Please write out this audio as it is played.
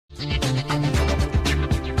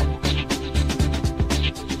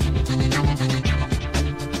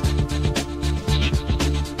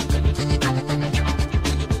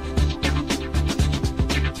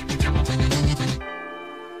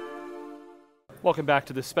Welcome back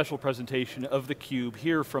to this special presentation of theCUBE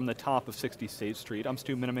here from the top of 60 State Street. I'm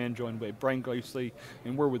Stu Miniman, joined by Brian Gleisley,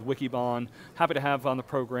 and we're with Wikibon. Happy to have on the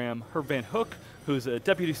program Herb VanHook, who's a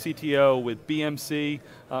Deputy CTO with BMC.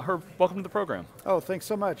 Herb, welcome to the program. Oh, thanks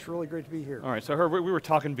so much, really great to be here. All right, so Herb, we were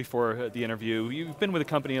talking before the interview. You've been with the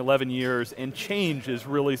company 11 years, and change is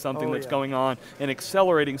really something that's going on and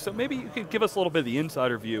accelerating. So maybe you could give us a little bit of the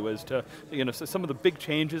insider view as to some of the big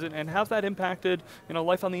changes and how's that impacted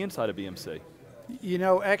life on the inside of BMC? You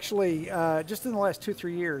know, actually, just in the last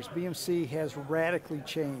 2-3 years, BMC has radically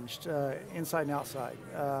changed inside and outside.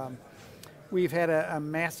 We've had a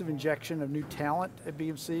massive injection of new talent at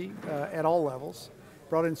BMC at all levels.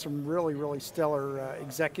 Brought in some really, really stellar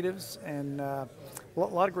executives and a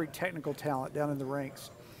lot of great technical talent down in the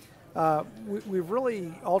ranks. We've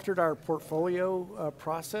really altered our portfolio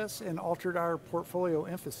process and altered our portfolio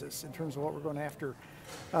emphasis in terms of what we're going after.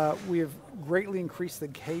 We have greatly increased the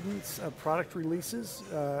cadence of product releases,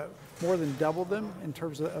 more than doubled them in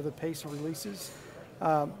terms of the pace of releases.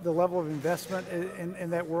 The level of investment in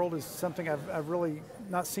that world is something I've really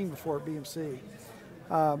not seen before at BMC.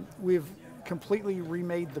 We've completely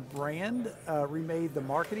remade the brand, remade the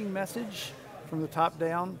marketing message from the top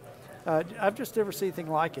down. I've just never seen anything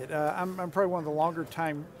like it. I'm probably one of the longer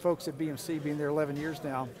time folks at BMC, being there 11 years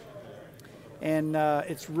now. And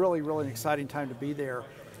it's really, really an exciting time to be there.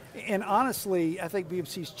 And honestly, I think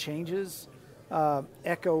BMC's changes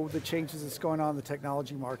echo the changes that's going on in the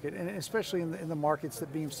technology market, and especially in the markets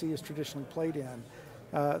that BMC has traditionally played in.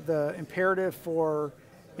 The imperative for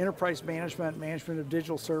enterprise management of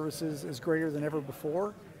digital services is greater than ever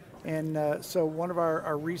before. And so one of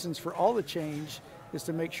our reasons for all the change is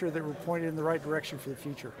to make sure that we're pointed in the right direction for the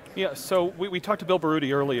future. Yeah, so we talked to Bill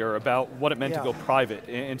Baruti earlier about what it meant to go private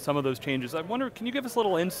and some of those changes. I wonder, can you give us a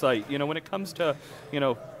little insight, when it comes to,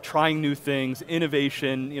 trying new things,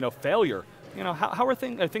 innovation, failure? How are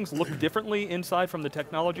things look differently inside from the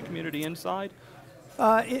technology community inside?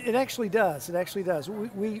 It actually does, it actually does.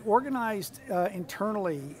 We organized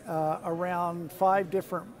internally around 5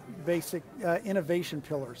 different basic innovation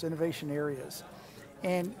pillars, innovation areas.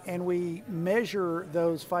 And we measure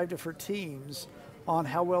those 5 different teams on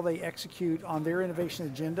how well they execute on their innovation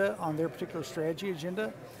agenda, on their particular strategy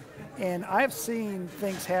agenda. And I've seen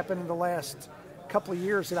things happen in the last couple of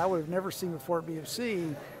years that I would have never seen before at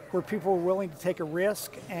BMC, where people were willing to take a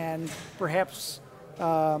risk and perhaps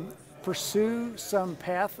pursue some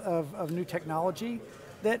path of new technology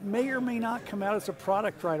that may or may not come out as a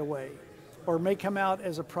product right away, or may come out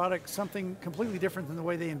as a product something completely different than the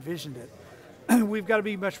way they envisioned it. We've got to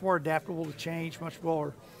be much more adaptable to change, much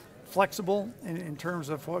more flexible in terms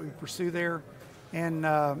of what we pursue there, and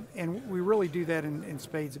we really do that in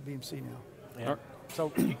spades at BMC now. Yeah.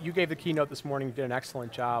 So you gave the keynote this morning, did an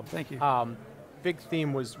excellent job. Thank you. Big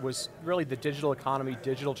theme was really the digital economy,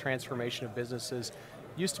 digital transformation of businesses.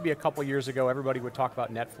 Used to be a couple years ago, everybody would talk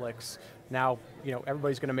about Netflix. Now,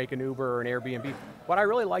 everybody's going to make an Uber or an Airbnb. What I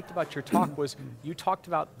really liked about your talk was you talked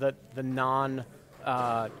about the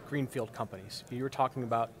greenfield companies. You were talking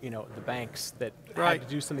about, the banks that had to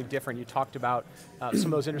do something different. You talked about some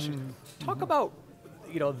of those industries. Talk about,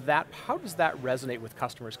 how does that resonate with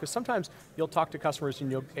customers? Because sometimes you'll talk to customers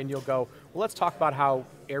and you'll go, well, let's talk about how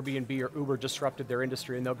Airbnb or Uber disrupted their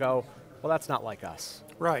industry, and they'll go, well, that's not like us.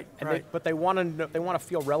 Right. But they want to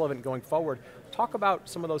feel relevant going forward. Talk about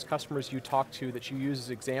some of those customers you talk to that you use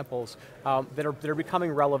as examples that are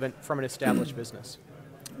becoming relevant from an established business.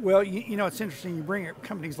 Well, it's interesting, you bring up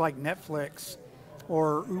companies like Netflix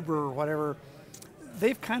or Uber or whatever,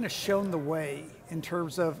 they've kind of shown the way in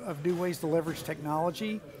terms of new ways to leverage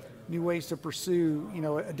technology, new ways to pursue,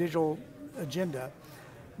 a digital agenda.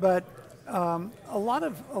 But a lot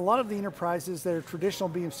of the enterprises that are traditional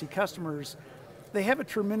BMC customers, they have a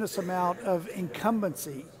tremendous amount of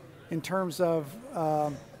incumbency in terms of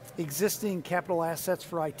existing capital assets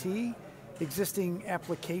for IT, existing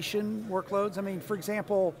application workloads. I mean, for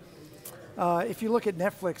example, if you look at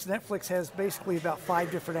Netflix has basically about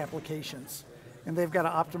 5 different applications, and they've got to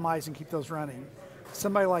optimize and keep those running.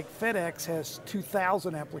 Somebody like FedEx has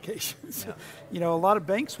 2,000 applications. Yeah. A lot of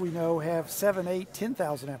banks we know have 7, 8,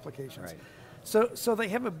 10,000 applications. Right. So they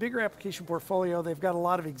have a bigger application portfolio, they've got a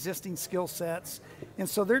lot of existing skill sets, and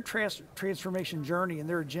so their transformation journey and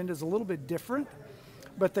their agenda is a little bit different,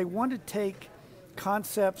 but they want to take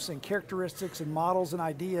concepts and characteristics and models and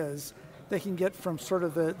ideas they can get from sort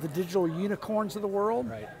of the digital unicorns of the world,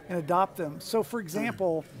 right, and adopt them. So for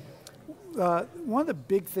example, one of the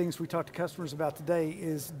big things we talk to customers about today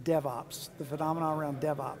is DevOps, the phenomenon around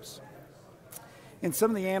DevOps. And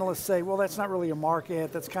some of the analysts say, well, that's not really a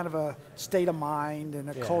market, that's kind of a state of mind and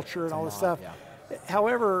a culture and all this stuff. Yeah.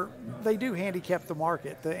 However, they do handicap the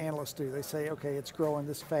market, the analysts do. They say, okay, it's growing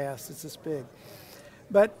this fast, it's this big.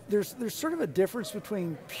 But there's sort of a difference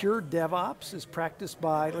between pure DevOps as practiced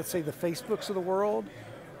by, let's say, the Facebooks of the world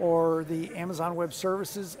or the Amazon Web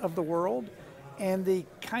Services of the world, and the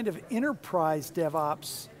kind of enterprise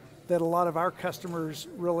DevOps that a lot of our customers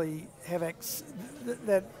really have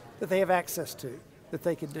that they have access to, that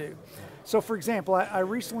they can do. So for example, I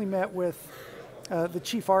recently met with the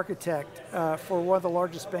chief architect for one of the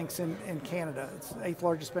largest banks in Canada. It's the 8th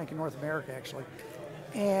largest bank in North America, actually.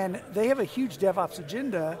 And they have a huge DevOps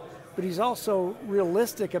agenda, but he's also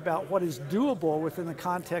realistic about what is doable within the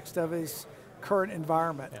context of his current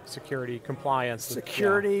environment. Yeah, security, compliance.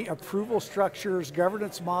 Security, approval structures,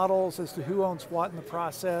 governance models as to who owns what in the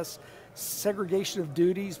process, segregation of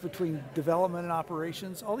duties between development and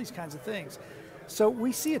operations, all these kinds of things. So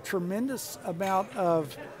we see a tremendous amount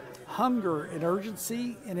of hunger and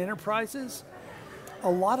urgency in enterprises. A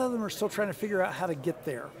lot of them are still trying to figure out how to get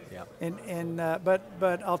there. Yeah.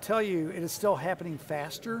 But I'll tell you, it is still happening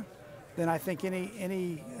faster than I think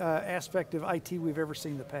any aspect of IT we've ever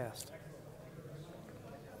seen in the past.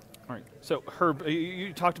 All right, so Herb,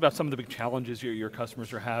 you talked about some of the big challenges your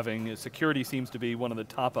customers are having. Security seems to be one of the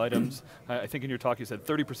top items. I think in your talk you said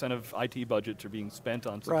 30% of IT budgets are being spent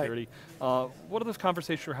on security. Right. What are those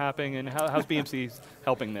conversations happening, and how's BMC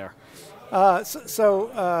helping there?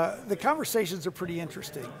 The conversations are pretty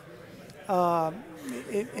interesting.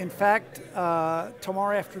 In fact,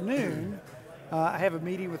 tomorrow afternoon, I have a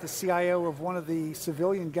meeting with the CIO of one of the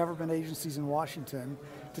civilian government agencies in Washington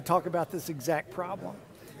to talk about this exact problem.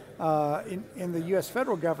 In the US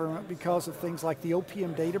federal government, because of things like the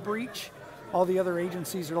OPM data breach, all the other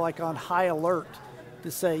agencies are like on high alert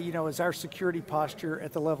to say, is our security posture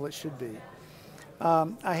at the level it should be?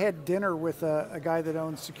 I had dinner with a guy that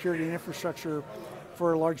owns security and infrastructure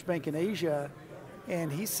for a large bank in Asia,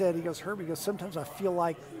 and he goes, Herb, sometimes I feel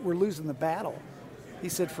like we're losing the battle. He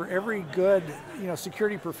said, for every good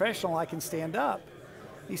security professional I can stand up,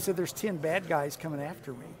 he said, there's 10 bad guys coming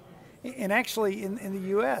after me. And actually, in the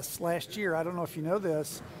U.S. last year, I don't know if you know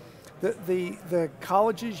this, the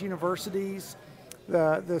colleges, universities,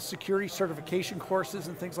 the security certification courses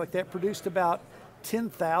and things like that produced about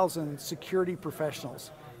 10,000 security professionals,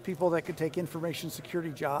 people that could take information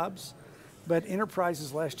security jobs. But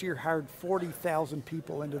enterprises last year hired 40,000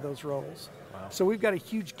 people into those roles. Wow. So we've got a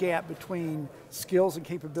huge gap between skills and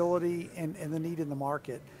capability and the need in the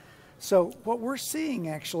market. So what we're seeing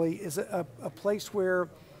actually is a place where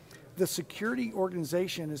the security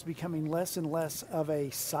organization is becoming less and less of a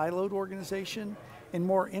siloed organization and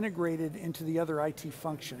more integrated into the other IT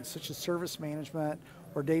functions, such as service management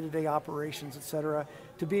or day-to-day operations, et cetera,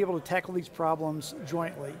 to be able to tackle these problems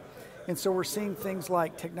jointly. And so we're seeing things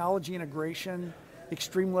like technology integration,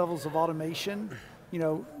 extreme levels of automation,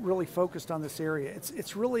 really focused on this area.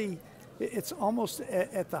 It's almost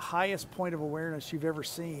at the highest point of awareness you've ever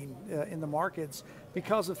seen in the markets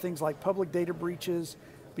because of things like public data breaches,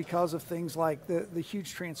 because of things like the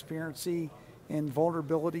huge transparency and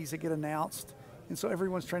vulnerabilities that get announced. And so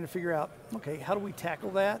everyone's trying to figure out, okay, how do we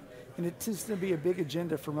tackle that? And it tends to be a big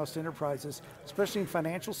agenda for most enterprises, especially in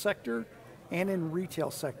financial sector and in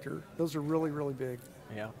retail sector. Those are really, really big.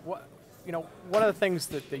 Yeah. One of the things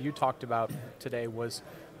that you talked about today was,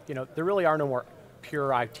 there really are no more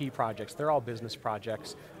pure IT projects. They're all business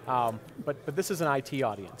projects. But this is an IT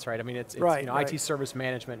audience, right? I mean, it's right. IT service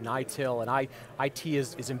management and ITIL, and IT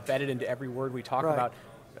is embedded into every word we talk about.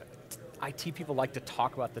 IT people like to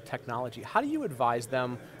talk about the technology. How do you advise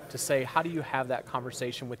them to say, how do you have that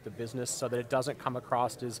conversation with the business so that it doesn't come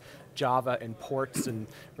across as Java and ports and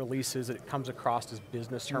releases, that it comes across as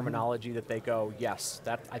business terminology that they go, yes,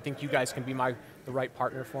 I think you guys can be the right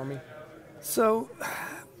partner for me? So,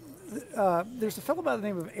 there's a fellow by the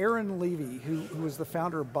name of Aaron Levy who was the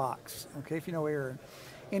founder of Box, okay, if you know Aaron.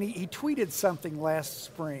 And he tweeted something last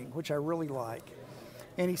spring, which I really like.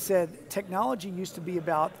 And he said, technology used to be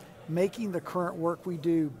about making the current work we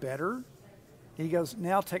do better. And he goes,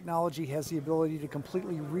 now technology has the ability to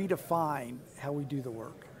completely redefine how we do the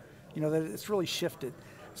work. That it's really shifted.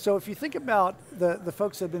 So if you think about the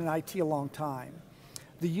folks that have been in IT a long time,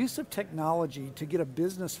 the use of technology to get a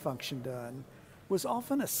business function done was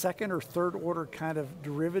often a second or third order kind of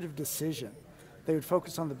derivative decision. They would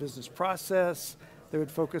focus on the business process, they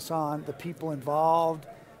would focus on the people involved,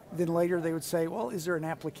 then later they would say, well, is there an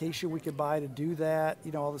application we could buy to do that?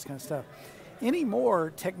 All this kind of stuff.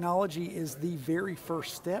 Anymore, technology is the very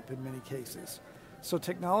first step in many cases. So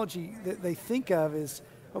technology that they think of is,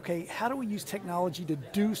 okay, how do we use technology to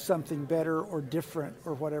do something better or different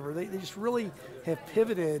or whatever? They just really have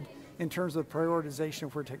pivoted in terms of prioritization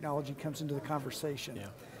of where technology comes into the conversation. Yeah.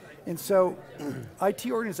 And so IT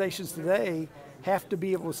organizations today have to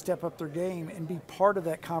be able to step up their game and be part of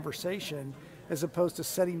that conversation as opposed to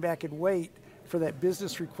sitting back and wait for that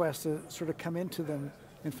business request to sort of come into them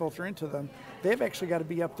and filter into them. They've actually got to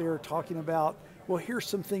be up there talking about, well, here's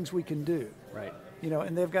some things we can do. Right. You know,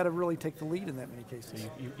 and they've got to really take the lead in that many cases.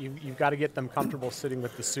 You've got to get them comfortable sitting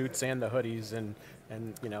with the suits and the hoodies and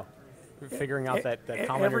you know, figuring out that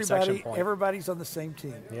common intersection point. Everybody's on the same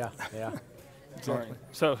team. Yeah, yeah. Exactly. Right.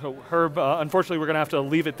 So Herb, unfortunately we're going to have to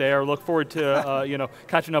leave it there. Look forward to you know,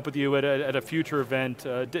 catching up with you at a future event.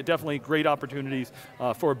 Definitely great opportunities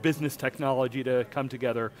for business technology to come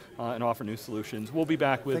together and offer new solutions. We'll be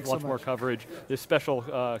back with lots more coverage, this special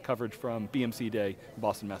coverage from BMC Day,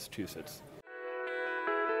 Boston, Massachusetts.